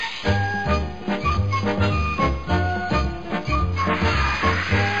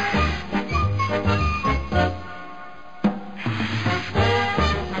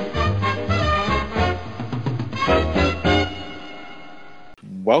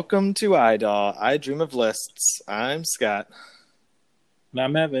Welcome to iDoll. I Dream of Lists. I'm Scott. And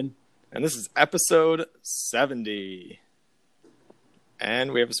I'm Evan. And this is episode 70.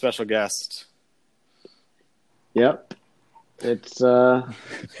 And we have a special guest. Yep. It's the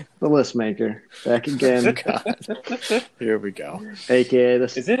list maker. Back again. God. Here we go. AKA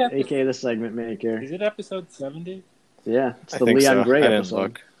the segment maker. Is it episode 70? Yeah. It's the Leon Gray I episode. didn't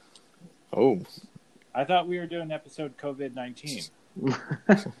look. Oh. I thought we were doing episode COVID-19.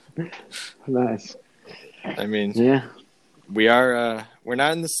 Nice. I mean, yeah. we're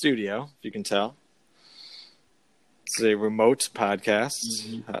not in the studio, if you can tell. It's a remote podcast.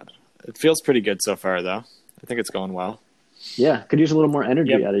 Mm-hmm. It feels pretty good so far, though. I think it's going well. Yeah. Could use a little more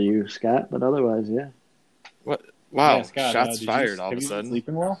energy Yep. out of you, Scott, but otherwise, yeah. What? Wow. Yeah, Scott, Shots fired all of a have you been sudden.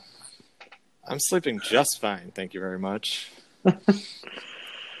 sleeping well? I'm sleeping just fine. Thank you very much.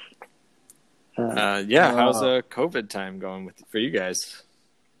 How's COVID time going for you guys?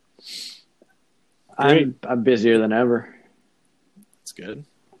 I'm busier than ever. It's good.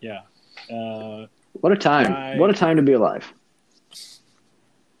 Yeah. What a time. What a time to be alive.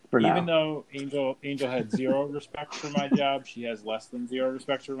 Even though Angel had zero respect for my job, she has less than zero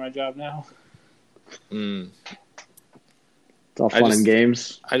respect for my job now. Mm. It's all fun and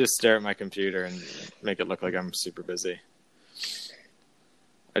games. I just stare at my computer and make it look like I'm super busy.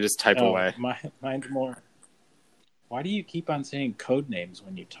 I just type away. Mine's more. Why do you keep on saying code names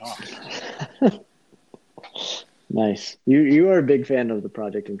when you talk? Nice. You are a big fan of the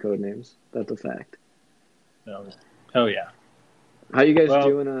project and code names. That's a fact. Oh yeah. How you guys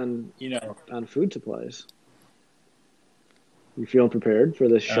doing on food supplies? You feeling prepared for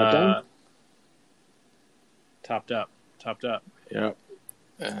this shutdown? Topped up. Yep.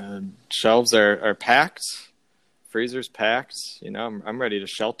 Shelves are packed. Freezer's packed. I'm ready to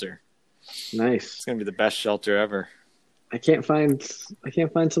shelter. Nice. It's gonna be the best shelter ever. I can't find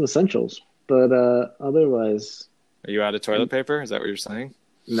some essentials, but otherwise. Are you out of toilet paper? Is that what you're saying?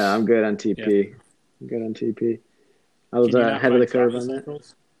 No, I'm good on TP. Yeah. I'm good on TP. I was ahead of the curve on that.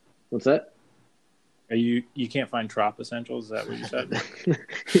 What's that? You can't find Trop essentials? Is that what you said? Yeah,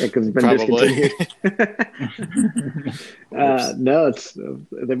 because it's been discontinued. No,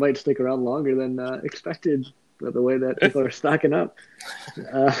 they might stick around longer than expected. But the way that people are stocking up,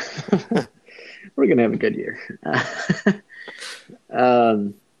 we're gonna have a good year. It's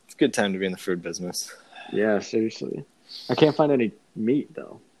a good time to be in the food business. Yeah, seriously. I can't find any meat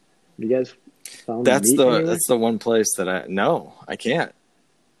though. You guys found that's meat anywhere? That's the one place that I can't.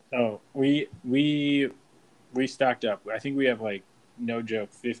 Oh, we stocked up. I think we have no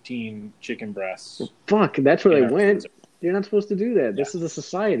joke 15 chicken breasts. Fuck, that's where they went. You're not supposed to do that. Yeah. This is a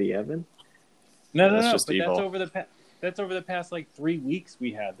society, Evan. No, but evil. That's over the past 3 weeks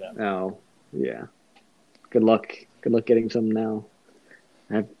we had them. Oh, yeah. Good luck getting some now.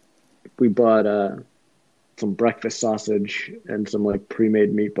 We bought some breakfast sausage and some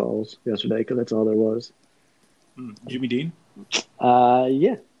pre-made meatballs yesterday because that's all there was. Jimmy Dean?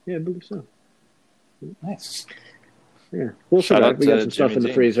 Yeah, I believe so. Nice. Yeah, we got some stuff in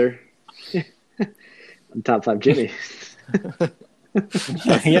the freezer. Top 5 Jimmy.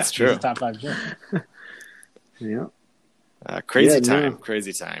 That's true. Top 5 Jimmy. Yeah. Crazy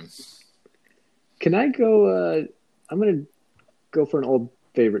time. Can I go? I'm gonna go for an old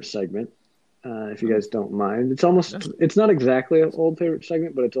favorite segment. If you guys don't mind, it's not exactly an old favorite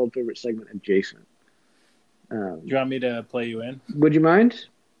segment, but it's old favorite segment adjacent. Do you want me to play you in? Would you mind?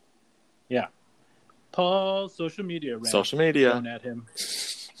 Yeah. Paul, social media. Going at him.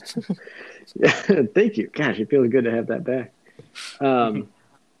 Yeah, thank you. Gosh, it feels good to have that back.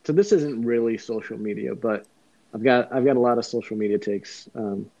 So this isn't really social media, but I've got a lot of social media takes,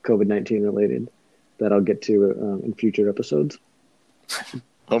 COVID-19 related, that I'll get to in future episodes.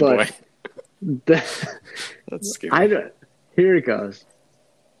 Oh boy, that's scary. Here it goes.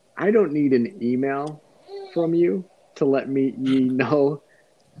 I don't need an email from you to let me know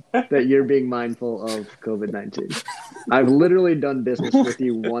that you're being mindful of COVID-19. I've literally done business with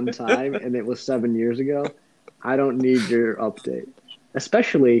you one time, and it was 7 years ago. I don't need your update,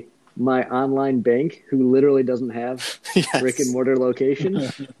 especially my online bank, who literally doesn't have brick and mortar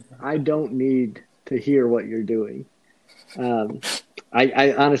locations. I don't need to hear what you're doing.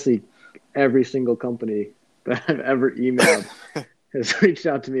 I honestly, every single company that I've ever emailed has reached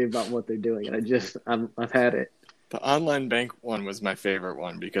out to me about what they're doing, and I've had it. The online bank one was my favorite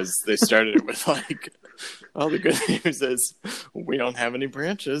one because they started it with all the good news is we don't have any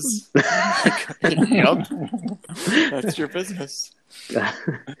branches. Yep, that's your business. I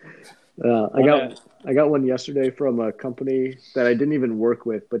got one yesterday from a company that I didn't even work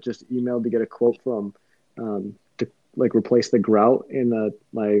with, but just emailed to get a quote from to like replace the grout in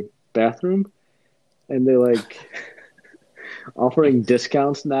my bathroom, and they're like offering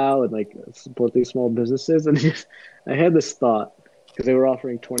discounts now and like support these small businesses. And I had this thought because they were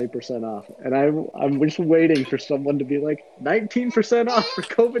offering 20% off, and I'm just waiting for someone to be like 19% off for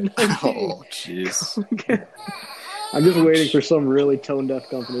COVID-19. Oh, jeez. I'm just waiting for some really tone deaf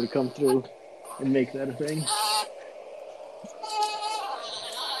company to come through and make that a thing.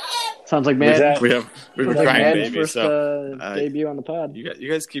 Sounds like Mad. We have a Like crying Madden's baby, first so debut on the pod. you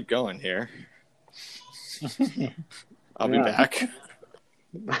guys keep going here. I'll be Yeah. back.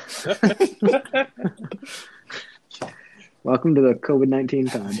 Welcome to the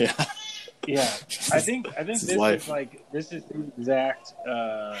COVID-19 pod. Yeah. Yeah, I think This is this life. is like this is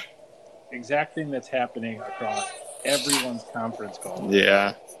the exact thing that's happening across everyone's conference call.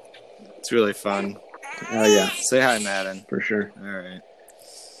 Yeah. It's really fun. Oh yeah, Say hi, Madden. for sure. All right.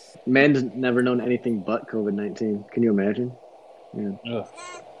 Man's never known anything but COVID-19. Can you imagine? Yeah, Ugh.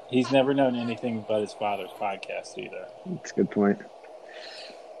 He's never known anything but his father's podcast either. that's a good point.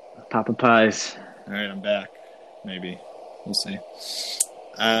 Papa Pies. All right, I'm back. Maybe. We'll see.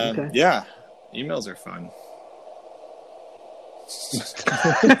 Okay. Yeah. Emails are fun.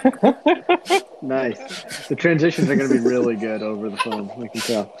 Nice. The transitions are going to be really good over the phone. We can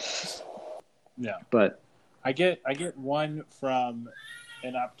tell. Yeah, But I get one from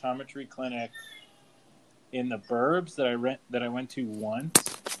an optometry clinic in the burbs that I went to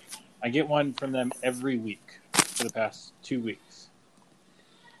once. I get one from them every week for the past 2 weeks.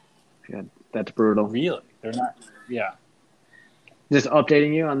 yeah, that's brutal. Really, they're not. Yeah, Just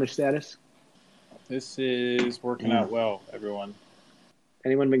updating you on their status. this is working out well, everyone.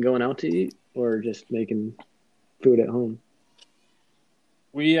 Anyone been going out to eat or just making food at home?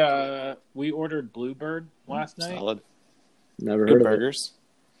 We ordered Bluebird last night. Solid. Never Good heard of burgers.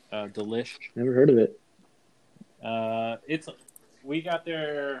 Delish. it. Never heard of it. We got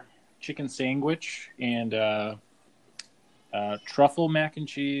their chicken sandwich and truffle mac and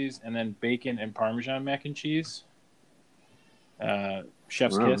cheese, and then bacon and Parmesan mac and cheese.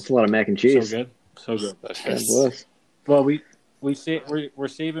 Chef's Wow, kiss. that's a lot of mac and cheese. So good. That's God good. bless. Well, we're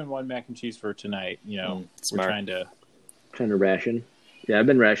saving one mac and cheese for tonight. You know, we're smart. trying to. Trying to ration. Yeah,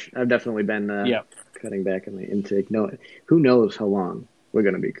 I've definitely been Yeah. cutting back on my intake. No, who knows how long we're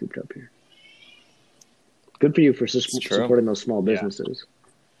going to be cooped up here. Good for you for true. supporting those small businesses.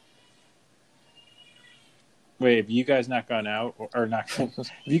 Wait, have you guys not gone out or not? Have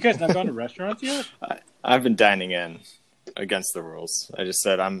you guys not gone to restaurants yet? I've been dining in against the rules. I just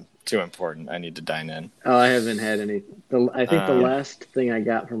said I'm too important. I need to dine in. Oh, I haven't had any. I think the last thing I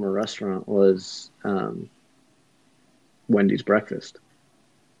got from a restaurant was Wendy's breakfast.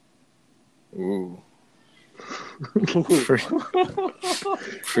 Ooh.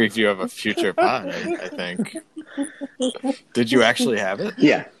 Preview of a future pod, I think. Did you actually have it?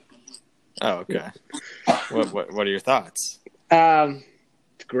 Yeah. Oh, okay. What are your thoughts?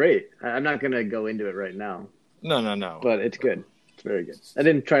 It's great. I'm not going to go into it right now, No. but it's good. It's very good. I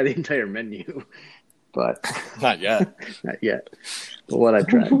didn't try the entire menu, but Not yet. not yet. But what I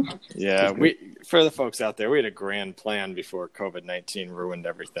tried. Yeah, for the folks out there, we had a grand plan before COVID-19 ruined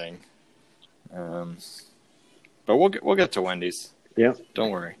everything. But we'll get to Wendy's. Yeah.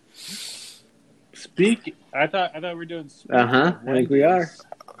 Don't worry. I thought we were doing. I think we are.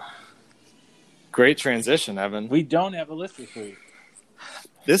 Great transition, Evan. We don't have a list this week.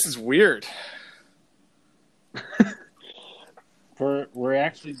 This is weird. We're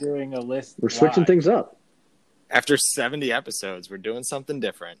actually doing a list. We're switching live. things up. After 70 episodes, we're doing something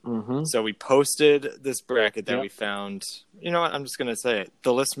different. Mm-hmm. So we posted this bracket that Yep. we found. You know what? I'm just going to say it.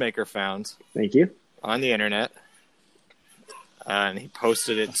 The list maker found Thank you. on the internet. And he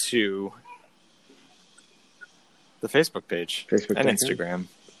posted it to the Facebook page Facebook and page. Instagram.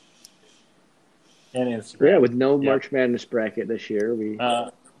 And Instagram. Yeah, with no Yeah. March Madness bracket this year, we're Uh,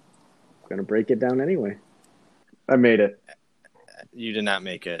 going to break it down anyway. I made it. You did not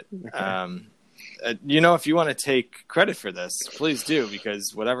make it. If you want to take credit for this, please do,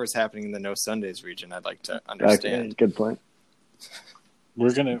 because whatever's happening in the No Sundays region, I'd like to understand. Okay, good point.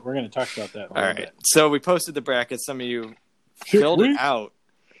 we're gonna talk about that. A All little right. bit. So we posted the bracket. Some of you filled it out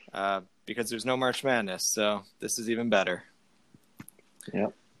because there's no March Madness. So this is even better.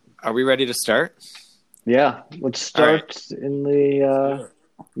 Yep. Are we ready to start? Yeah, let's start in the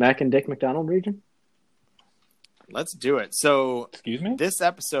Mac and Dick McDonald region. Let's do it. So Excuse me. this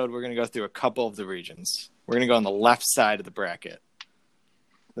episode, we're going to go through a couple of the regions. We're going to go on the left side of the bracket.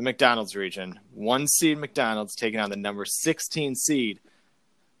 The McDonald's region. 1 seed McDonald's taking on the number 16 seed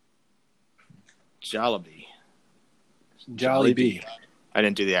Jollibee. Jollibee. I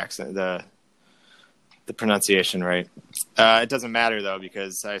didn't do the accent. the pronunciation right. It doesn't matter though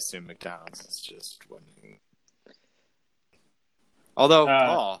because I assume McDonald's is just winning. Although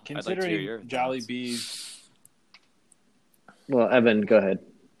Paul, I'd like to hear your Jolly thoughts. Bees. Well, Evan, go ahead.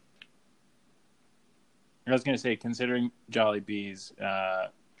 I was going to say, considering Jolly Bees'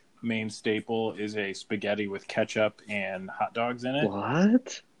 main staple is a spaghetti with ketchup and hot dogs in it.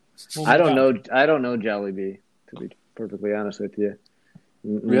 What? Well, I don't know. I don't know Jollibee, to be perfectly honest with you.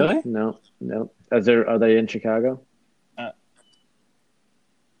 Really? No. Are they in Chicago?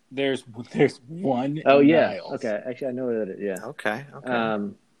 There's one. Oh in yeah. Niles. Okay. Actually, I know that. Yeah. Okay.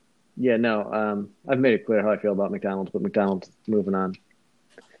 Yeah. No. I've made it clear how I feel about McDonald's, but McDonald's is moving on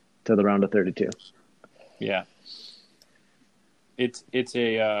to the round of 32. Yeah. It's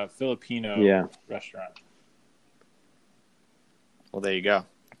a Filipino restaurant. Well, there you go.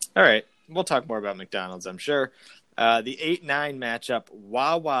 All right. We'll talk more about McDonald's, I'm sure. The 8-9 matchup,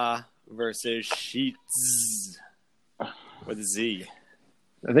 Wawa versus Sheetz with a Z.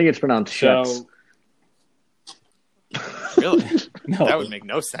 I think it's pronounced Sheetz. Really? No. That would make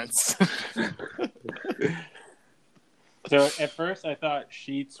no sense. So at first I thought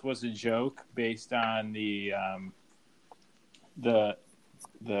Sheetz was a joke based on the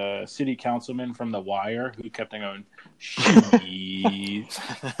city councilman from The Wire who kept on going Sheetz,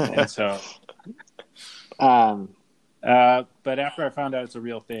 and so but after I found out it's a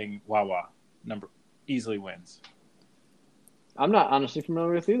real thing, Wawa easily wins. I'm not honestly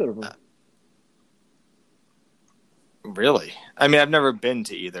familiar with either of them. Really? I mean, I've never been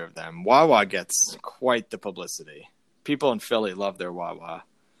to either of them. Wawa gets quite the publicity. People in Philly love their Wawa.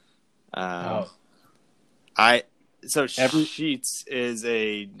 Sheetz is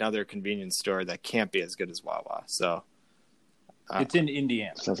another convenience store that can't be as good as Wawa. So it's in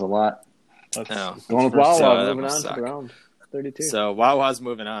Indiana. Says a lot. No. Going with Wawa, moving on to the round 32. So Wawa's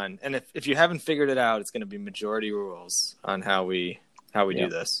moving on, and if you haven't figured it out, it's going to be majority rules on how we do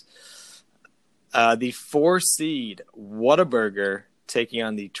this. The 4 seed Whataburger taking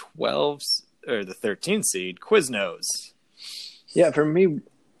on the 13 seed Quiznos. Yeah, for me,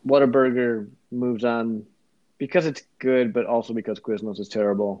 Whataburger moves on because it's good, but also because Quiznos is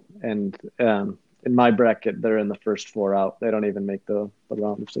terrible. And in my bracket, they're in the first 4 out. They don't even make the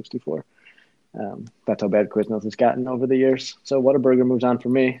round of 64. That's how bad Quiznos has gotten over the years. So Whataburger moves on for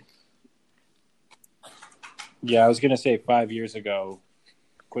me. Yeah, I was going to say 5 years ago,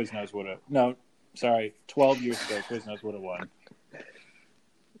 Quiznos would have. No, sorry, 12 years ago, Quiznos would have won.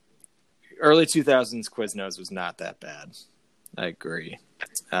 Early 2000s Quiznos was not that bad. I agree.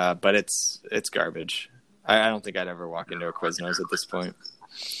 But it's garbage. I don't think I'd ever walk into a Quiznos at this point.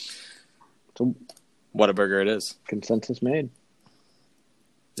 So, Whataburger it is. Consensus made.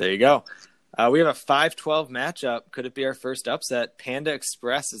 There you go. We have a 5-12 matchup. Could it be our first upset? Panda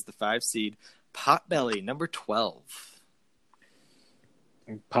Express is the 5 seed. Potbelly, number 12.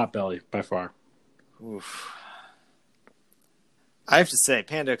 Potbelly, by far. Oof. I have to say,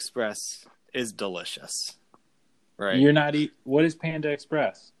 Panda Express is delicious. Right? You're not what is Panda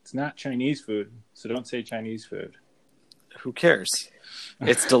Express? It's not Chinese food, so don't say Chinese food. Who cares?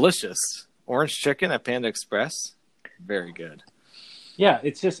 It's delicious. Orange chicken at Panda Express, very good. Yeah,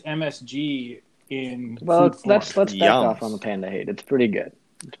 it's just MSG in Well, food let's form. back off on the Panda hate. It's pretty good.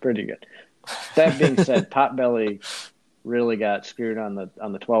 That being said, Potbelly really got screwed on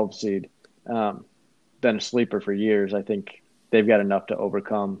the 12 seed. Been a sleeper for years. I think they've got enough to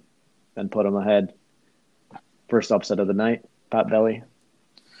overcome and put them ahead. First upset of the night, Potbelly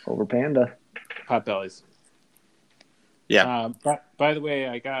over Panda. Potbellies. Yeah. By the way,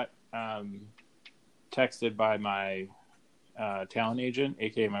 I got texted by my talent agent,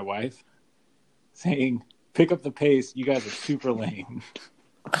 aka my wife, saying, "Pick up the pace. You guys are super lame."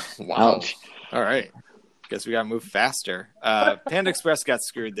 Wow. Ouch. All right. Guess we got to move faster. Panda Express got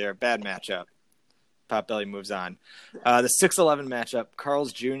screwed there. Bad matchup. Potbelly moves on. The 6-11 matchup,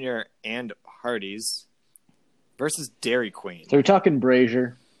 Carl's Jr. and Hardee's versus Dairy Queen. So we're talking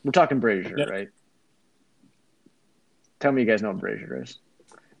Brazier. We're talking Brazier, Yep. right? Tell me you guys know what Brazier is.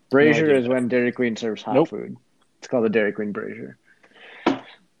 Brazier is when Dairy Queen serves hot food. It's called the Dairy Queen Brazier.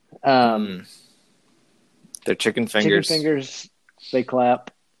 They're chicken fingers. Chicken fingers, they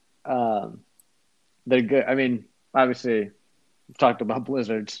clap. They're good. I mean, obviously, we've talked about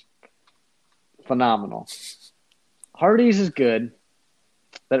Blizzards. Phenomenal. Hardee's is good.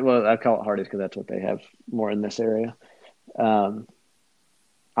 I call it Hardee's because that's what they have more in this area. I'm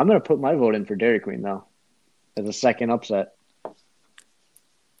going to put my vote in for Dairy Queen, though, as a second upset.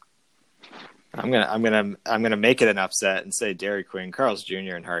 I'm gonna make it an upset and say Dairy Queen, Carl's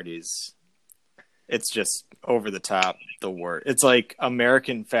Jr. and Hardee's. It's just over the top, the word. It's like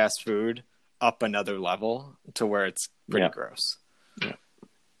American fast food, up another level to where it's pretty gross. Yeah.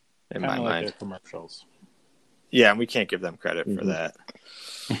 In Kinda my like mind. their commercials. Yeah, and we can't give them credit for Mhm. that.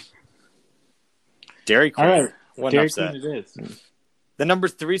 Dairy Queen. All right. What an Dairy upset. Queen it is. The number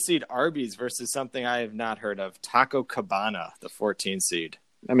 3 seed Arby's versus something I have not heard of, Taco Cabana, the 14 seed.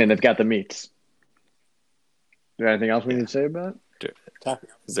 I mean, they've got the meats. Is there anything else we need to say about it? Taco,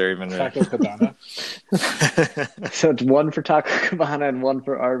 Is there even Taco Cabana. So it's one for Taco Cabana and one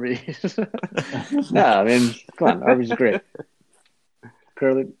for Arby's. No, I mean, come on, Arby's is great.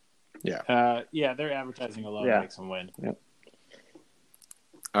 Curly, Yeah, their advertising alone makes them win.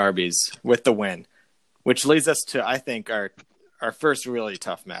 Arby's with the win, which leads us to, I think, our first really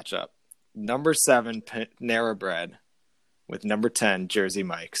tough matchup. Number 7, Panera Bread with number 10, Jersey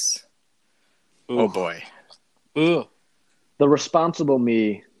Mike's. Ooh. Oh, boy. Ooh. the responsible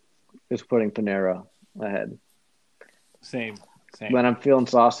me is putting Panera ahead. Same. When I'm feeling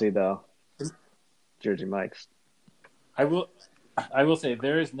saucy, though, Jersey Mike's. I will say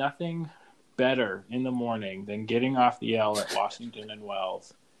there is nothing better in the morning than getting off the L at Washington and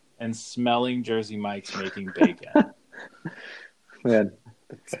Wells and smelling Jersey Mike's making bacon. Man,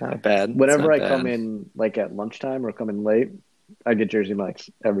 It's not bad. whenever I It's not come bad. in like at lunchtime or come in late, I get Jersey Mike's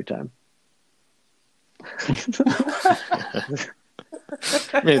every time. I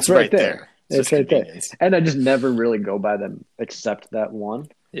mean, it's right right there. It's just right there. convenience. And I just never really go by them except that one.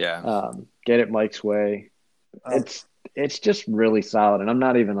 Yeah. Get it Mike's way. It's just really solid. And I'm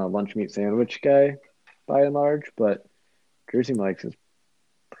not even a lunch meat sandwich guy by and large, but Jersey Mike's is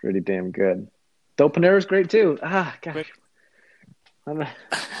pretty damn good. Though Panera's great too. Gosh.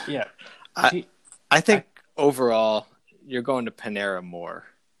 Yeah. I think overall, you're going to Panera more.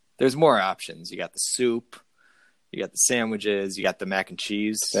 There's more options. You got the soup, you got the sandwiches, you got the mac and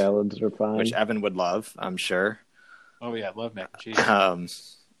cheese, Salads are fine. which Evan would love, I'm sure. Oh yeah, I love mac and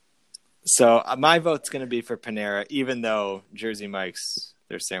cheese. So my vote's going to be for Panera, even though Jersey Mike's,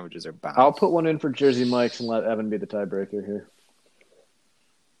 their sandwiches are bomb. I'll put one in for Jersey Mike's and let Evan be the tiebreaker here.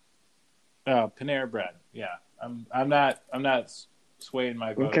 Panera Bread. Yeah, I'm not swaying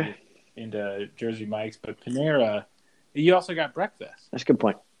my vote into Jersey Mike's, but Panera. You also got breakfast. That's a good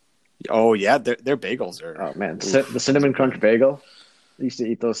point. Oh yeah, their bagels are. Oh man, the cinnamon crunch bagel. I used to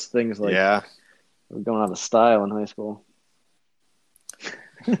eat those things like we're going out of style in high school.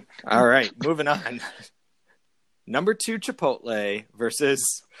 All right, moving on. Number 2 Chipotle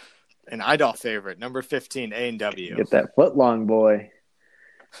versus an Idol favorite, number 15 A&W. Get that foot long, boy.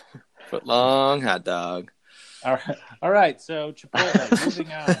 Foot long hot dog. All right. So Chipotle.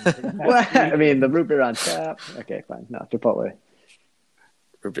 Moving on. For the next What? I week. mean, the root beer on tap. Okay, fine. No, Chipotle.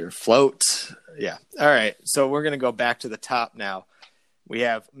 Root beer float. Yeah. All right. So we're going to go back to the top now. We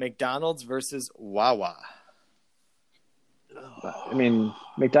have McDonald's versus Wawa. I mean,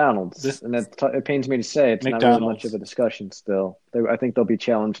 McDonald's. And it pains me to say it's not really much of a discussion still. I think they'll be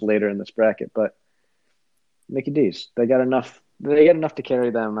challenged later in this bracket, but Mickey D's. They got enough. They got enough to carry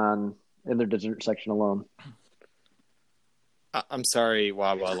them on in their dessert section alone. I'm sorry,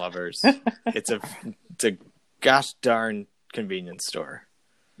 Wawa lovers. It's a gosh darn convenience store.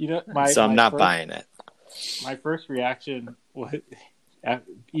 You know, I'm not buying it. My first reaction was,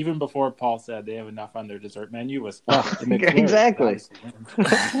 even before Paul said they have enough on their dessert menu, was the McFlurry. Exactly.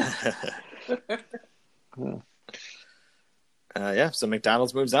 So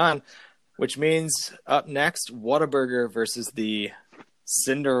McDonald's moves on, which means up next, Whataburger versus the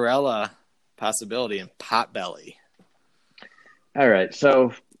Cinderella possibility in Potbelly. All right,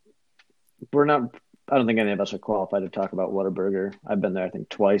 so we're not. I don't think any of us are qualified to talk about Whataburger. I've been there, I think,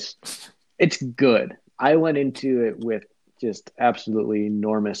 twice. It's good. I went into it with just absolutely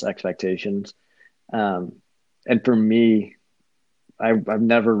enormous expectations, and for me, I've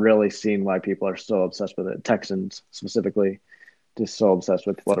never really seen why people are so obsessed with it. Texans specifically, just so obsessed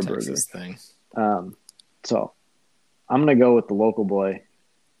with Whataburger. Texas thing. So I'm gonna go with the local boy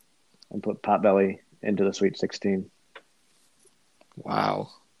and put Potbelly into the Sweet 16. Wow.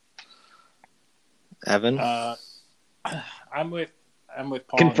 Evan? I'm with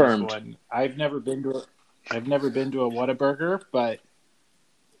Paul. Confirmed. On this one. I've never been to a Whataburger, but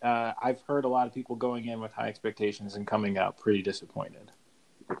I've heard a lot of people going in with high expectations and coming out pretty disappointed.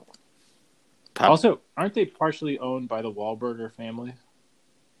 Also, aren't they partially owned by the Wahlburger family?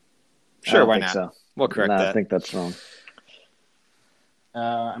 Sure, why think not? so. We'll correct No, that. I think that's wrong.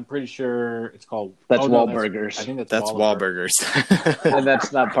 I'm pretty sure it's called. That's no, Wahlburgers. I think That's Wahlburgers. Wahlburgers. And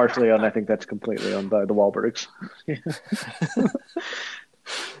that's not partially owned. I think that's completely owned by the Wahlbergs.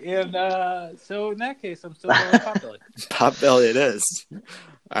 And so in that case, I'm still going with Potbelly. Potbelly it is.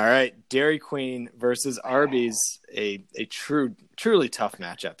 All right, Dairy Queen versus Arby's, a truly tough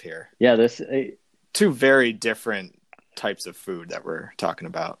matchup here. Yeah, Two very different types of food that we're talking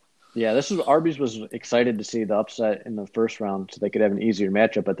about. Yeah, this was Arby's was excited to see the upset in the first round so they could have an easier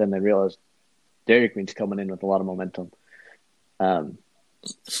matchup, but then they realized Dairy Queen's coming in with a lot of momentum.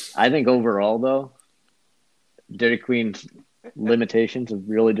 I think overall, though, Dairy Queen's limitations of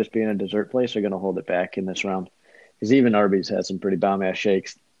really just being a dessert place are going to hold it back in this round. Because even Arby's has some pretty bomb-ass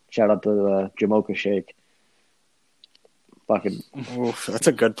shakes. Shout out to the Jamocha shake. Fucking. Oof, that's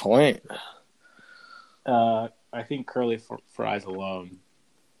a good point. I think curly fries alone.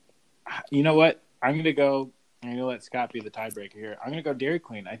 You know what? I'm going to let Scott be the tiebreaker here. I'm going to go Dairy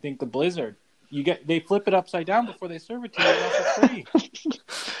Queen. I think the Blizzard, they flip it upside down before they serve it to you for free.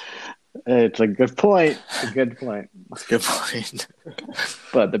 It's a good point. It's a good point. That's a good point.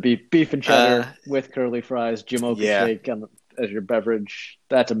 But the beef and cheddar with curly fries, Jamocha shake as your beverage,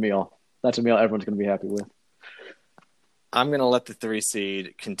 that's a meal. That's a meal everyone's going to be happy with. I'm going to let the 3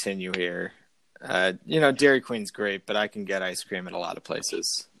 seed continue here. Dairy Queen's great, but I can get ice cream at a lot of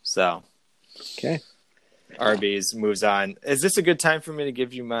places. So, okay. Arby's moves on. Is this a good time for me to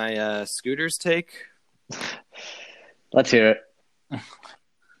give you my Scooters take? Let's hear it.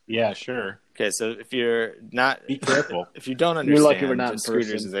 Yeah, sure. Okay, so if you're not, be careful. If you don't understand, you're lucky we're not in Scooters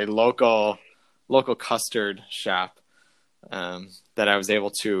person. is a local custard shop that I was able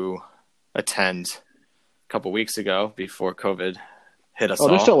to attend a couple weeks ago before COVID hit us all. Oh,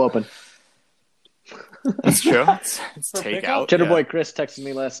 they're still open. That's true. It's takeout. Cheddar Boy Chris texted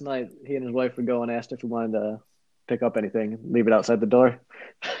me last night. He and his wife would go and asked if we wanted to pick up anything, leave it outside the door.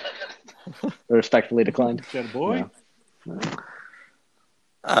 We respectfully declined. Cheddar Boy.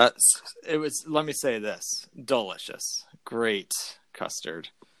 Yeah. It was. Let me say this: delicious, great custard.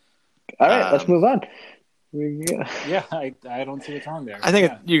 All right, let's move on. Yeah, I don't see what's wrong there. I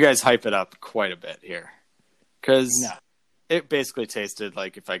think you guys hype it up quite a bit here, because No. it basically tasted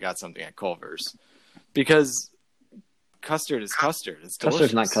like if I got something at Culver's, because custard is custard. It's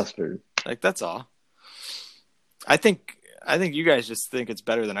delicious. Custard's not custard. Like, that's all. I think you guys just think it's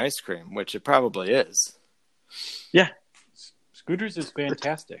better than ice cream, which it probably is. Yeah. Scooters is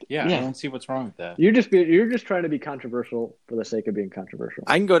fantastic. Yeah, Yeah. I don't see what's wrong with that. You're just trying to be controversial for the sake of being controversial.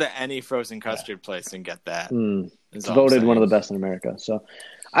 I can go to any frozen custard place and get that. It's voted one of the best in America. So,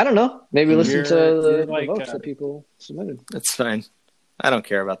 I don't know. Maybe listen to the votes that people submitted. That's fine. I don't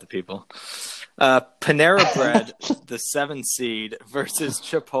care about the people. Panera Bread, the 7 seed, versus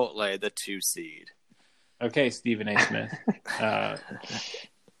Chipotle, the 2 seed. Okay, Stephen A. Smith.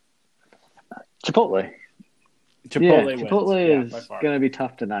 Chipotle. Chipotle is going to be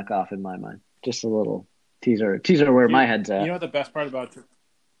tough to knock off in my mind. Just a little teaser where my head's at. You know what the best part about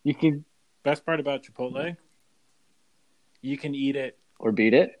Chipotle? You can eat it or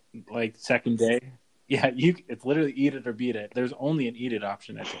beat it, like second day. Yeah, it's literally eat it or beat it. There's only an eat it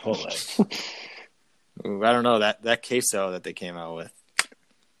option at Chipotle. Ooh, I don't know that queso that they came out with.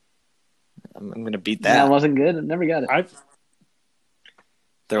 I'm going to beat that. That wasn't good. I never got it.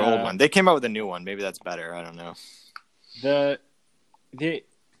 Their old one. They came out with a new one. Maybe that's better. I don't know. The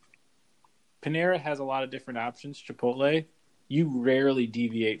Panera has a lot of different options. Chipotle, you rarely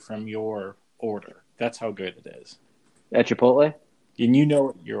deviate from your order. That's how good it is. At Chipotle? And you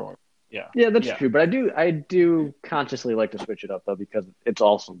know your order. Yeah. Yeah, that's true. But I do consciously like to switch it up though because it's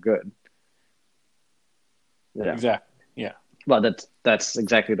also good. Yeah. Exactly. Yeah. Well, that's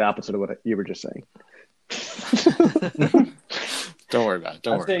exactly the opposite of what you were just saying. Don't worry about it.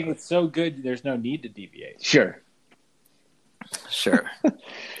 I'm saying it's so good, there's no need to deviate. Sure.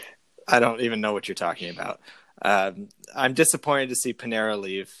 I don't even know what you're talking about. I'm disappointed to see Panera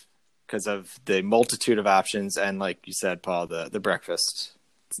leave because of the multitude of options. And like you said, Paul, the breakfast,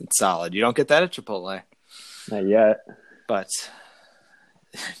 it's solid. You don't get that at Chipotle. Not yet. But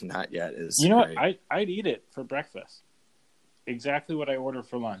not yet is You know great. what? I'd eat it for breakfast. Exactly what I order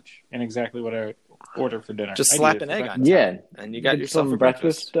for lunch and exactly what I order for dinner. Just slap an egg on top. Yeah. And you got Get yourself some a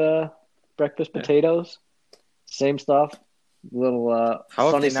breakfast. breakfast potatoes. Same stuff. Little How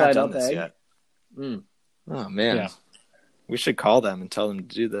have sunny they not side done up this egg. yet? Mm. Oh, man. Yeah. We should call them and tell them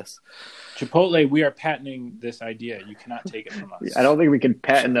to do this. Chipotle, we are patenting this idea. You cannot take it from us. I don't think we can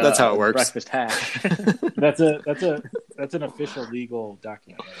patent That's how it works. breakfast hash. That's an official legal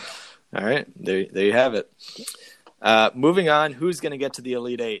document. All right. There you have it. Moving on, who's going to get to the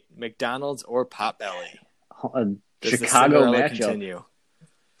Elite Eight? McDonald's or Potbelly? Does the Chicago Cinderella matchup. continue?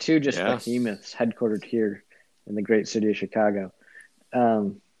 Two behemoths headquartered here in the great city of Chicago.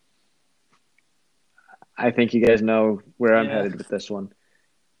 I think you guys know where I'm headed with this one.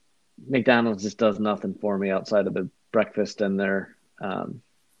 McDonald's just does nothing for me outside of the breakfast and their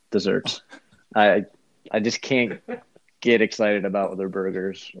desserts. I just can't get excited about their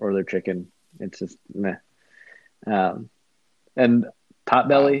burgers or their chicken. It's just meh. And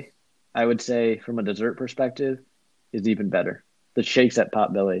Potbelly, I would say from a dessert perspective, is even better. The shakes at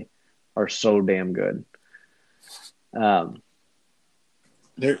Potbelly are so damn good.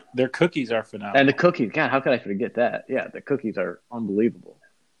 Their cookies are phenomenal. And the cookies, God, how could I forget that? Yeah, the cookies are unbelievable.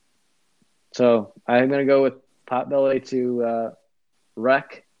 So I'm going to go with Potbelly to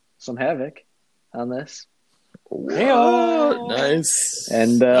wreak some havoc on this. Hey-o! Nice.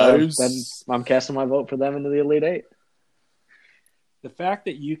 And Nice. then I'm casting my vote for them into the Elite Eight. The fact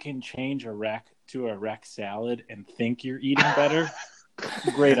that you can change a wreck to a wreck salad and think you're eating better,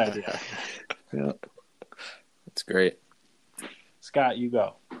 great idea. Yeah. That's great. Scott, you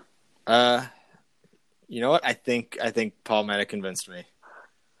go. You know what? I think Paul might have convinced me.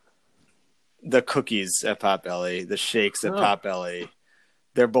 The cookies at Potbelly, the shakes at Potbelly,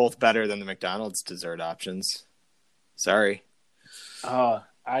 they're both better than the McDonald's dessert options. Sorry.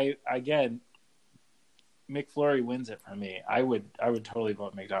 Again, McFlurry wins it for me. I would totally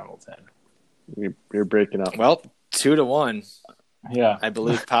vote McDonald's in. You're breaking up. Well, 2-1. Yeah. I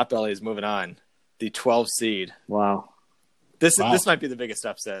believe Potbelly is moving on. The 12 seed. Wow. This might be the biggest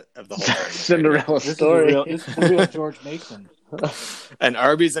upset of the whole tournament. Cinderella This story. is the real George Mason. And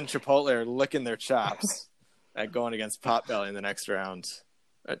Arby's and Chipotle are licking their chops at going against Potbelly in the next round.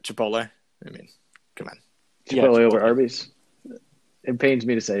 Chipotle? I mean, come on. Chipotle Yeah, over Chipotle. Arby's. It pains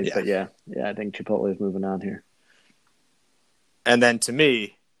me to say, Yeah. but yeah, I think Chipotle is moving on here. And then to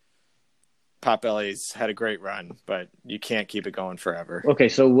me, Potbelly's had a great run, but you can't keep it going forever. Okay,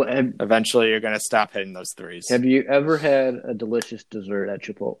 so Eventually, you're going to stop hitting those threes. have you ever had a delicious dessert at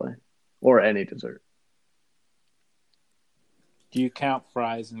Chipotle, or any dessert? Do you count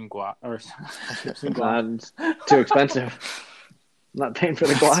fries and guac or chips and guac? It's too expensive. I'm not paying for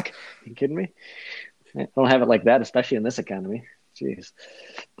the guac. Are you kidding me? I don't have it like that, especially in this economy. Jeez.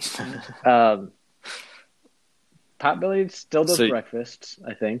 Potbelly still does breakfast,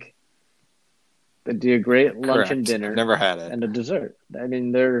 I think. They do a great lunch Correct. and dinner. I've never had it. And a dessert. I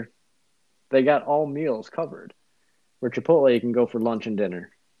mean, they got all meals covered. Where Chipotle, you can go for lunch and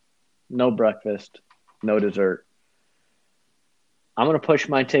dinner. No breakfast, no dessert. I'm going to push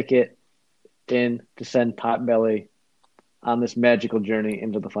my ticket in to send Potbelly on this magical journey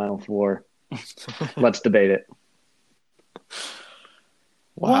into the Final Four. Let's debate it.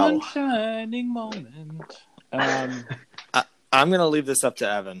 Wow. One shining moment. I'm going to leave this up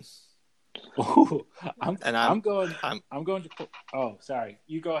to Evan. Ooh, I'm going. I'm- I'm going to. Oh, sorry.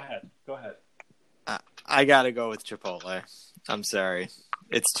 You go ahead. Go ahead. I got to go with Chipotle. I'm sorry.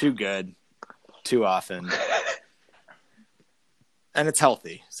 It's too good, too often. And it's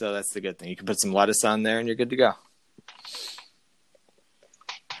healthy, so that's the good thing. You can put some lettuce on there and you're good to go.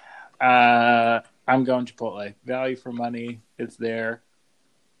 I'm going Chipotle. Value for money. It's there.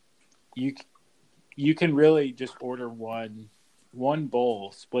 You can really just order one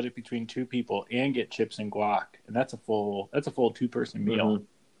bowl, split it between two people, and get chips and guac, and that's a full 2-person meal. Mm-hmm.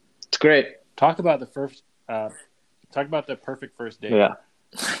 It's great. Talk about the perfect first date. Yeah.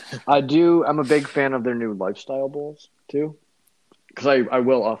 I'm a big fan of their new lifestyle bowls, too. Because I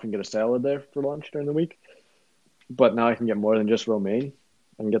will often get a salad there for lunch during the week. But now I can get more than just romaine.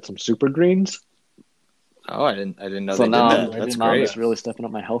 I can get some super greens. Oh, I didn't know So they now, did that. That's now I'm great. just really stepping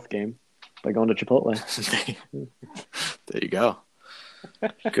up my health game by going to Chipotle. There you go.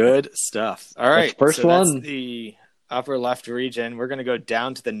 Good stuff. All right. First so one. That's the upper left region. We're going to go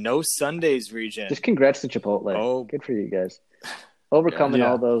down to the no Sundays region. Just congrats to Chipotle. Oh. Good for you guys. Overcoming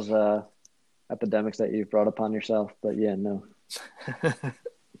Yeah. all those epidemics that you've brought upon yourself. But yeah, no.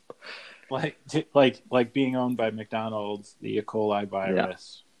 Like being owned by McDonald's, the E. coli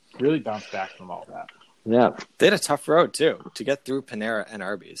virus, really bounced back from all that. Yeah. They had a tough road, too, to get through Panera and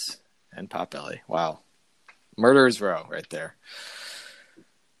Arby's and Potbelly. Wow. Murderer's Row right there.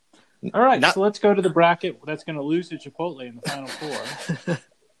 All right, so let's go to the bracket that's going to lose to Chipotle in the Final Four.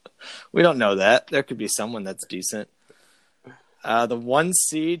 We don't know that. There could be someone that's decent. The 1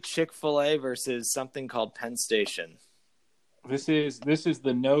 seed Chick-fil-A versus something called Penn Station. This is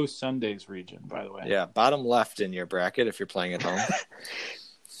the no Sundays region, by the way. Yeah, bottom left in your bracket if you're playing at home.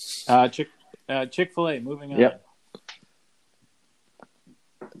 Chick-fil-A, moving on. Yep.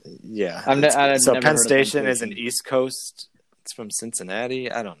 Yeah. I've never so heard Penn of Station Penn is an Station. East Coast. It's from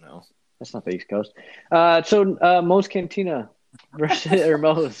Cincinnati. I don't know. That's not the East Coast. So Moe's Cantina versus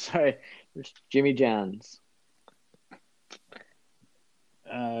Jimmy John's.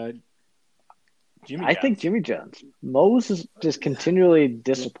 I think Jimmy John's. Moe's is just continually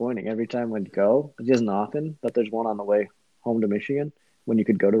disappointing every time we go. It isn't often, but there's one on the way home to Michigan. when you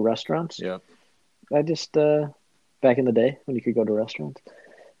could go to restaurants. Yep. I just back in the day when you could go to restaurants.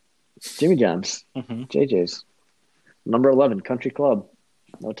 Jimmy John's, JJ's, number 11, Country Club,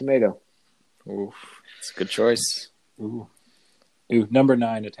 no tomato. Ooh, it's a good choice. Ooh, number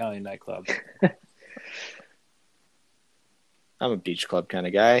 9, Italian nightclub. I'm a beach club kind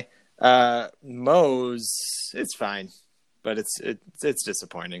of guy. Moe's, it's fine, but it's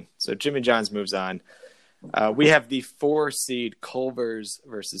disappointing. So Jimmy John's moves on. We have the 4 seed Culver's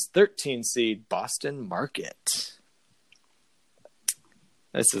versus 13 seed Boston Market.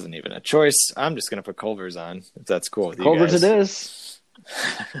 This isn't even a choice. I'm just going to put Culver's on, if that's cool with you Culver's guys. it is.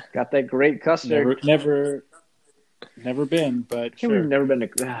 Got that great custard. Never been, but We've sure. never been to.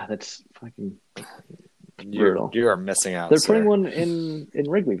 That's fucking brutal. You are missing out. They're sir. putting one in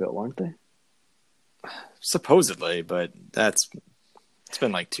Wrigleyville, aren't they? Supposedly, but it's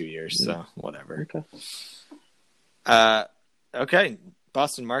been like 2 years, so whatever. Okay. Okay,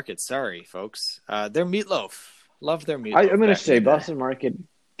 Boston Market. Sorry, folks. Their meatloaf. Love their meatloaf. I'm going to back say in the day. Boston Market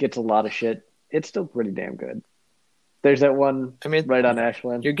gets a lot of shit. It's still pretty damn good. There's that one right on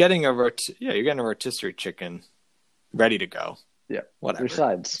Ashland. You're getting a rotisserie chicken ready to go. Yeah, whatever. Your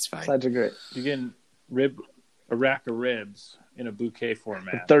sides. It's fine. Sides are great. You're getting a rack of ribs in a bouquet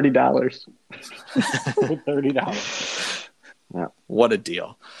format. $30. $30. Yeah. What a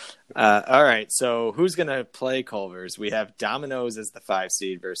deal. All right, so who's going to play Culver's? We have Domino's as the 5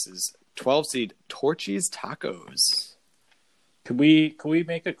 seed versus 12 seed Torchy's Tacos. Could we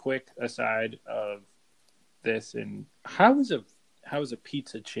make a quick aside of this? And how is a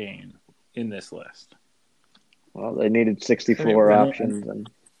pizza chain in this list? Well, they needed 64 options, and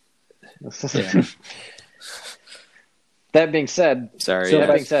that being said,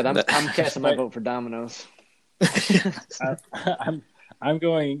 I'm casting my vote for Domino's. I'm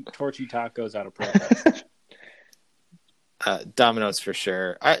going Torchy Tacos out of protest. Domino's for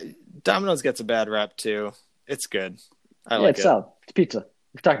sure. Domino's gets a bad rep too. It's good. I like it's it. solid. It's pizza.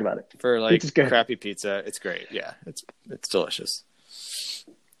 We've talked about it. For like Pizza's good. crappy pizza, it's great. Yeah, it's delicious.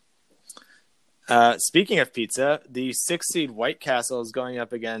 Speaking of pizza, the 6 seed White Castle is going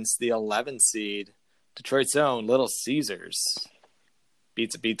up against the 11 seed Detroit's own Little Caesars.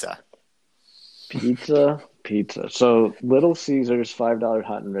 Pizza. So Little Caesars $5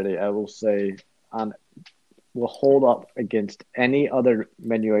 hot and ready, I will say, will hold up against any other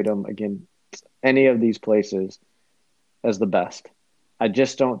menu item against any of these places as the best. I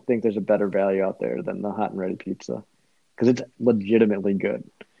just don't think there's a better value out there than the hot and ready pizza because it's legitimately good.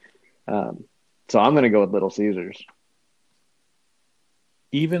 So I'm going to go with Little Caesars.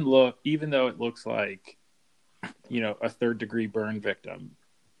 Even though it looks like, a 3rd-degree burn victim,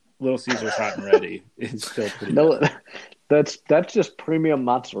 Little Caesars hot and ready is still pretty good. That's just premium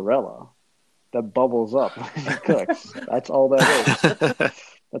mozzarella that bubbles up when it cooks. That's all that is.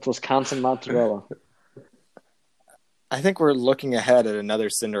 That's Wisconsin mozzarella. I think we're looking ahead at another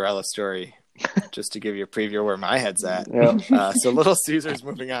Cinderella story, just to give you a preview of where my head's at. Yeah. So Little Caesars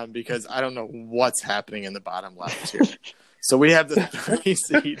moving on because I don't know what's happening in the bottom left here. So we have the 3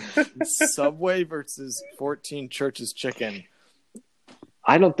 seed Subway versus 14 Church's Chicken.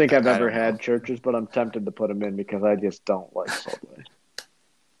 I don't think I've I ever don't know. had Church's, but I'm tempted to put them in because I just don't like Subway.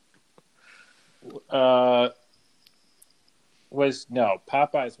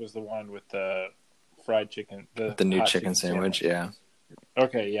 Popeyes was the one with the fried chicken, The new hot chicken sandwich, yeah.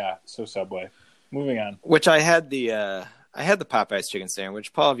 Okay, yeah. So Subway. Moving on. Which I had the Popeyes chicken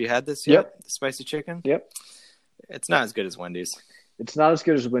sandwich. Paul, have you had this yet? Yep. The spicy chicken? Yep. It's not as good as Wendy's. It's not as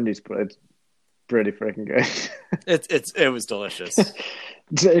good as Wendy's, but it's pretty freaking good. It was delicious.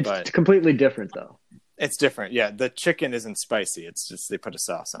 It's completely different, though. It's different. Yeah, the chicken isn't spicy. It's just they put a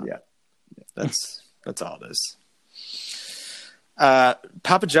sauce on it. That's all it is.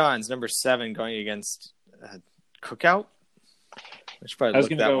 Papa John's, number 7, going against Cookout. I should probably I was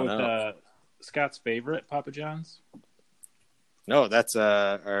look going to that go one with up. Scott's favorite, Papa John's. No, that's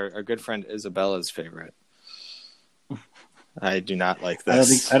our good friend Isabella's favorite. I do not like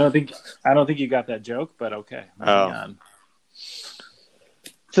this. I don't think you got that joke, but okay. Moving on.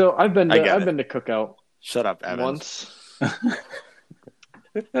 So I've been I get I've it. been to Cookout Shut up, Evan. once.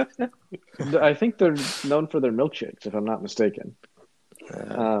 I think they're known for their milkshakes, if I'm not mistaken.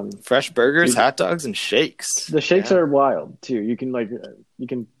 Fresh burgers, Dude. hot dogs, and shakes. The shakes Yeah. are wild too. You can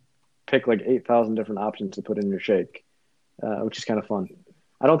pick 8,000 different options to put in your shake, which is kind of fun.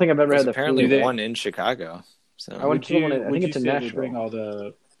 I don't think I've ever There's had the apparently food. one in Chicago. So I went to the one. I think it's in Nashville. Bring all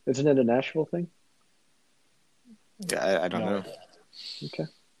the... Isn't it a Nashville thing? yeah, I don't know. Okay.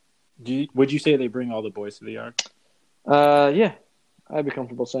 Would you say they bring all the boys to the yard? Yeah, I'd be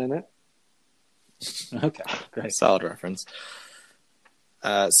comfortable saying that. Okay, great. Solid reference.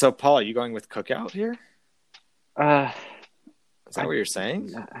 So, Paul, are you going with Cookout here? Uh, Is that what you're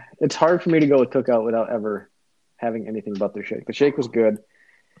saying? it's hard for me to go with Cookout without ever having anything but their shake. The shake was good.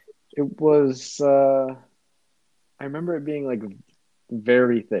 It was. I remember it being like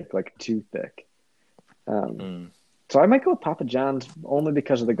very thick, like too thick. So I might go with Papa John's only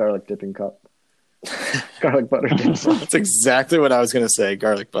because of the garlic dipping cup. Garlic butter dip. That's exactly what I was going to say.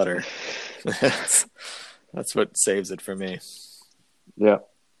 Garlic butter. That's what saves it for me. Yeah.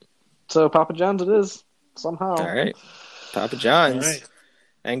 So Papa John's it is somehow. All right. Papa John's. All right.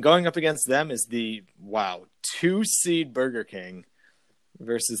 And going up against them is the 2-seed Burger King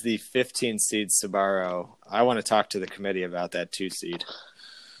versus the 15-seed Sbarro. I want to talk to the committee about that 2-seed.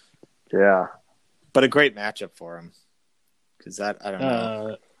 Yeah. But a great matchup for them. Because I don't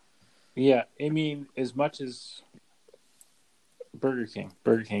know. Yeah, I mean, as much as Burger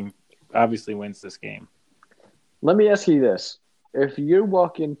King obviously wins this game. Let me ask you this. If you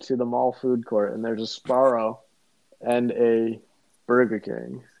walk into the mall food court and there's a Sbarro and a Burger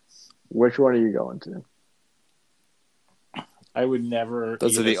King, which one are you going to? I would never.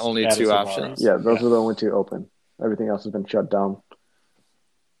 Those are the only two Sbarro. options? Yeah, those are the only two open. Everything else has been shut down.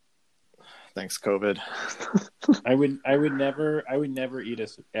 Thanks, COVID. I would never eat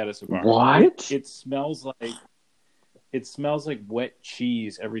at a Sbarro. What? It smells like wet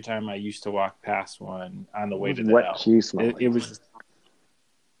cheese every time I used to walk past one on the way to the Wet L. cheese smell. It was.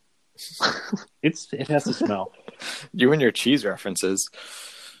 It has to smell You and your cheese references.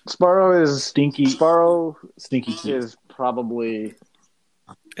 Sbarro is stinky. Sbarro Stinky cheese. is probably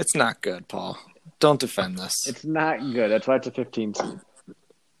It's not good, Paul. Don't defend this. it's not good. That's why it's a 15 seed.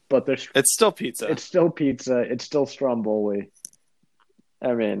 But there's It's still pizza. it's still pizza. It's still Stromboli.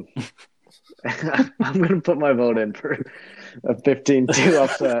 I mean, I'm going to put my vote in for a 15-2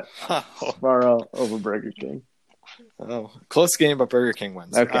 upset Sbarro over Burger King. Oh, close game, but Burger King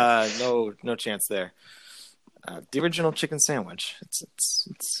wins. Okay. No chance there. The original chicken sandwich.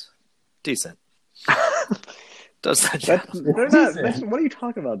 It's decent. Does that job. What are you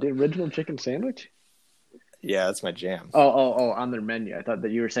talking about? The original chicken sandwich? Yeah, that's my jam. Oh, on their menu. I thought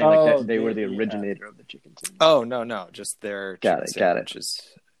that you were saying that they were the originator of the chicken sandwich. Oh, no. Just their Got chicken it. sandwich is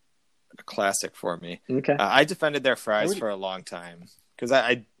a classic for me. Okay. I defended their fries for a long time because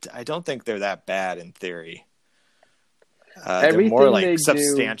I don't think they're that bad in theory. They're more like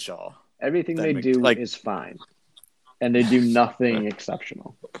substantial. Everything they do is fine. And they do nothing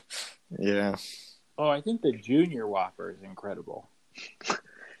exceptional. Yeah. Oh, I think the Junior Whopper is incredible.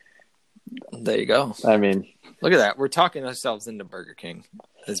 There you go. I mean, look at that. We're talking ourselves into Burger King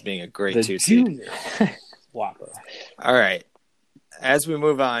as being a great The 2-seed. Junior Whopper. All right. As we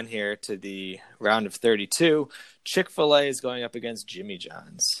move on here to the round of 32, Chick-fil-A is going up against Jimmy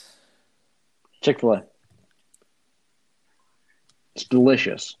John's. Chick-fil-A. It's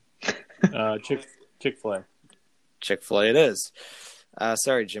delicious. Chick-fil-A. Chick-fil-A it is.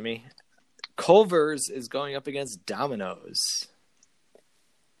 Sorry, Jimmy. Culver's is going up against Domino's.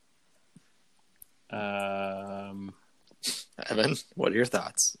 Um, Evan, what are your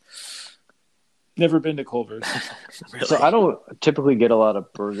thoughts? Never been to Culver's. Really? So I don't typically get a lot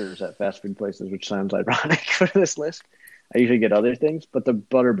of burgers at fast food places, which sounds ironic for this list. I usually get other things, but the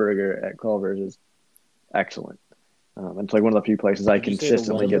butter burger at Culver's is excellent. It's like one of the few places I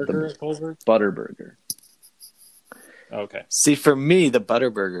consistently get the butter burger. Okay. See, for me, the butter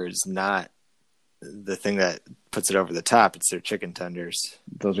burger is not the thing that puts it over the top. It's their chicken tenders,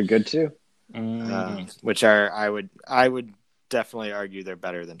 Those are good too. which are I would definitely argue they're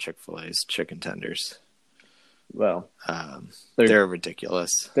better than Chick-fil-A's chicken tenders. Well, they're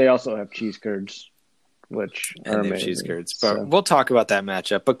ridiculous. They also have cheese curds, which are And they have amazing. cheese curds. But we'll talk about that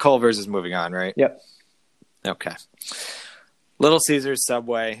matchup. But Culver's is moving on, right? Yep. Okay. Little Caesars,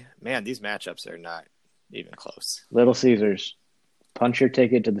 Subway. Man, these matchups are not even close. Little Caesars. Punch your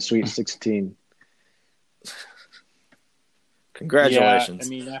ticket to the Sweet 16. Congratulations.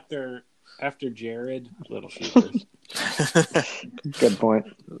 Yeah, I mean, after Jared, Little Caesars. Good point.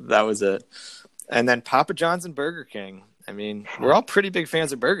 That was it. And then Papa John's and Burger King. I mean, we're all pretty big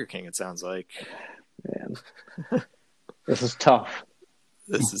fans of Burger King, it sounds like. Man. This is tough.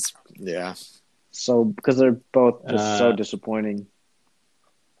 This is, yeah. So, because they're both just so disappointing.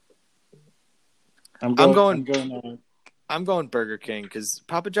 I'm going Burger King because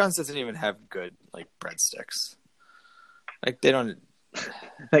Papa John's doesn't even have good like breadsticks. Like they don't.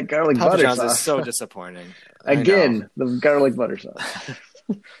 That garlic Papa butter John's sauce. is so disappointing. Again, the garlic butter sauce.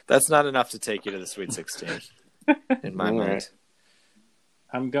 That's not enough to take you to the Sweet 16 in my mind. Right.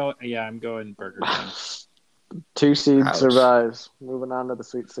 I'm going Burger King. 2 seed Ouch. survives. Moving on to the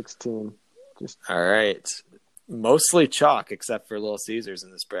Sweet 16. All right. Mostly chalk, except for Little Caesars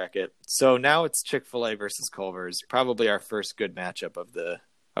in this bracket. So now it's Chick-fil-A versus Culver's, probably our first good matchup of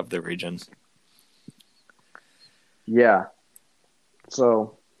the region. Yeah.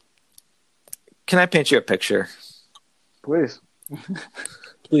 So, Can I paint you a picture? please.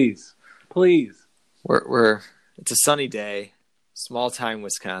 Please. It's a sunny day, small time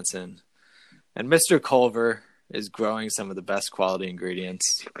Wisconsin, and Mr. Culver is growing some of the best quality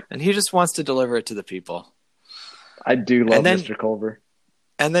ingredients, and he just wants to deliver it to the people. I do love And then- Mr. Culver.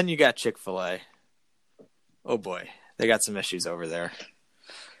 And then you got Chick-fil-A. Oh boy, they got some issues over there.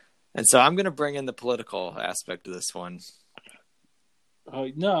 And so I'm going to bring in the political aspect of this one. Oh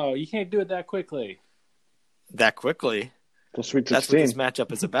no, you can't do it that quickly. That quickly. The Sweet That's 16. what this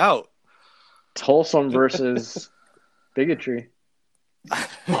matchup is about. It's wholesome versus bigotry.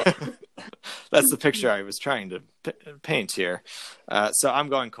 That's the picture I was trying to paint here. So I'm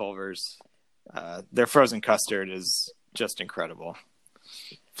going Culver's. Their frozen custard is just incredible.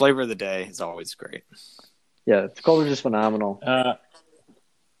 Flavor of the day is always great. Yeah, Culver's is phenomenal.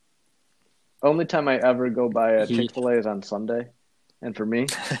 Only time I ever go by a Chick-fil-A is on Sunday. And for me,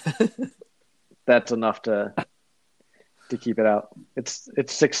 that's enough to keep it out. It's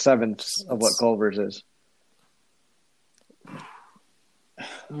 6/7 of what Culver's is.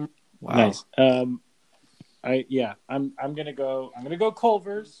 Wow. Nice. I'm gonna go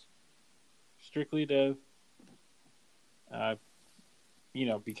Culver's, strictly to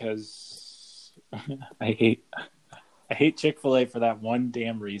because I hate Chick-fil-A for that one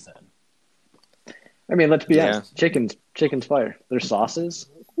damn reason. I mean, let's be Yeah. honest. Chicken's fire. Their sauces,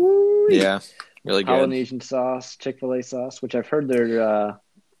 Yeah, really good. Polynesian sauce, Chick-fil-A sauce, which I've heard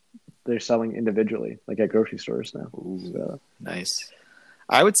they're selling individually, like at grocery stores now. So, Nice.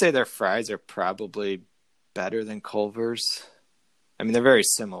 I would say their fries are probably better than Culver's. I mean, they're very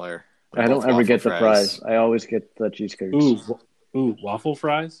similar. I don't ever get the fries. I always get the cheese curds. Ooh, waffle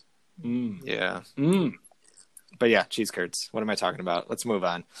fries. Yeah. But yeah, cheese curds. What am I talking about? Let's move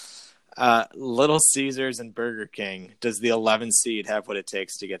on. Little Caesars and Burger King. Does the 11 seed have what it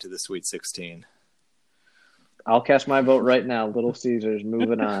takes to get to the Sweet 16? I'll cast my vote right now. Little Caesars,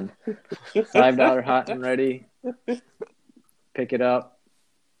 moving on. $5 hot and ready. Pick it up.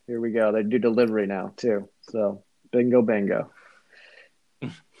 Here we go. They do delivery now too. So bingo, bango.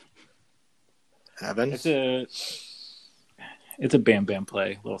 Evan? It's a bam bam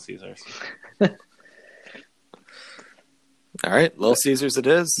play, Little Caesars. All right, Little Caesars it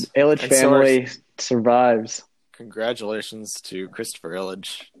is. Illich And so family survives. Congratulations to Christopher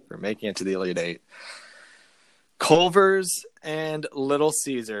Illich for making it to the Elite Eight. Culver's and Little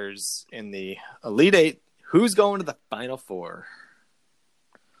Caesars in the Elite Eight. Who's going to the Final Four?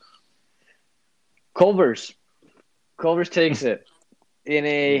 Culver's takes it in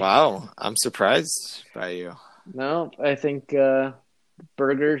a. Wow, I'm surprised by you. No, I think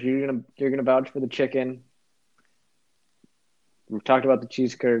burgers. You're gonna vouch for the chicken. We've talked about the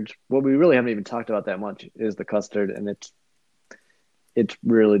cheese curds. What we really haven't even talked about that much is the custard, and it's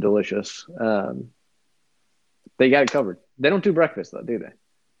really delicious. They got it covered. They don't do breakfast though, do they?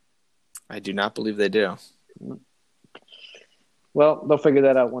 I do not believe they do. Well, they'll figure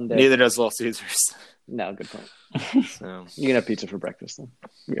that out one day. Neither does Little Caesars. No, good point. So You can have pizza for breakfast then.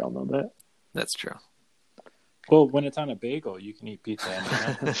 We all know that. that's true. Well, when it's on a bagel, you can eat pizza.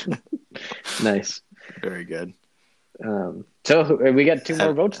 anytime. Nice. Very good. So we got two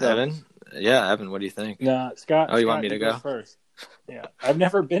more votes though. Evan? Yeah, Evan, what do you think? Nah, Scott. Oh, you want Scott, me to go go? first? Yeah, I've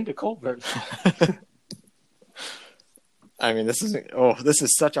never been to Culver's. I mean, this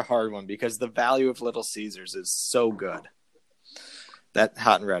is such a hard one because the value of Little Caesars is so good. That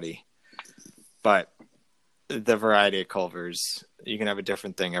hot and ready. But the variety of Culver's, you can have a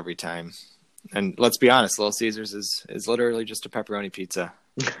different thing every time. And let's be honest, Little Caesars is literally just a pepperoni pizza.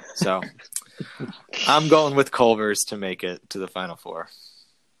 So I'm going with Culver's to make it to the Final Four.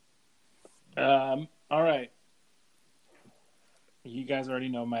 All right. You guys already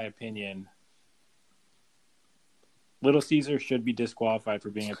know my opinion. Little Caesar should be disqualified for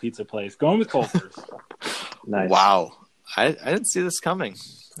being a pizza place. Going with Culver's. Nice. Wow. I didn't see this coming.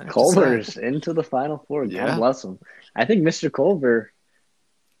 I have to Culver's say. into the Final Four. God Yeah. bless him. I think Mr. Culver,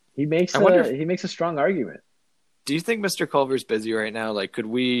 he makes a strong argument. Do you think Mr. Culver's busy right now? Like, could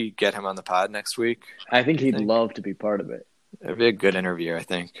we get him on the pod next week? I think he'd think? love to be part of it. It'd be a good interview, I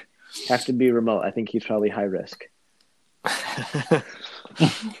think. Have to be remote. I think he's probably high risk.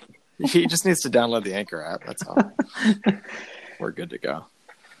 He just needs to download the Anchor app. That's all. We're good to go.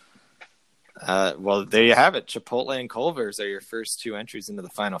 Well, there you have it. Chipotle and Culver's are your first two entries into the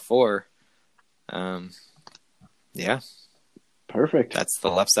Final Four. Yeah. Perfect. That's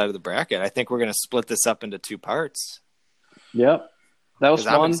the left side of the bracket. I think we're going to split this up into 2 parts. Yep. That was 'Cause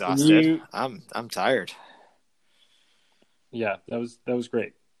I'm fun. exhausted. I'm tired. Yeah, that was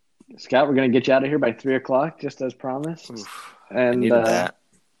great. Scott, we're going to get you out of here by 3:00, just as promised. Oof, I And needed that.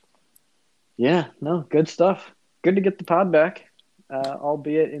 yeah, no, good stuff. Good to get the pod back,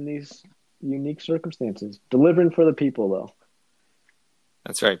 albeit in these unique circumstances. Delivering for the people, though.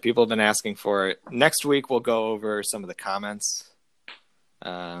 That's right. People have been asking for it. Next week, we'll go over some of the comments.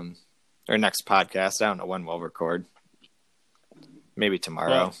 Or next podcast. I don't know when we'll record. Maybe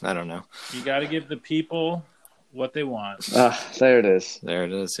tomorrow. I don't know. You got to give the people what they want. There it is. There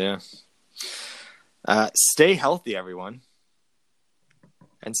it is, yeah. Stay healthy, everyone.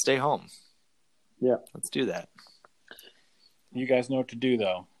 And stay home. Yeah. Let's do that. You guys know what to do,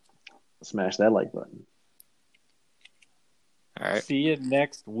 though. Smash that like button. All right. See you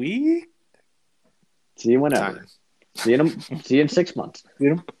next week. See you whenever. Time. See you in 6 months. See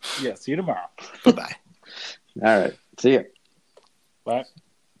you tomorrow. Bye-bye. All right. See you. Bye.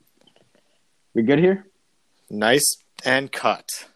 We good here? Nice and cut.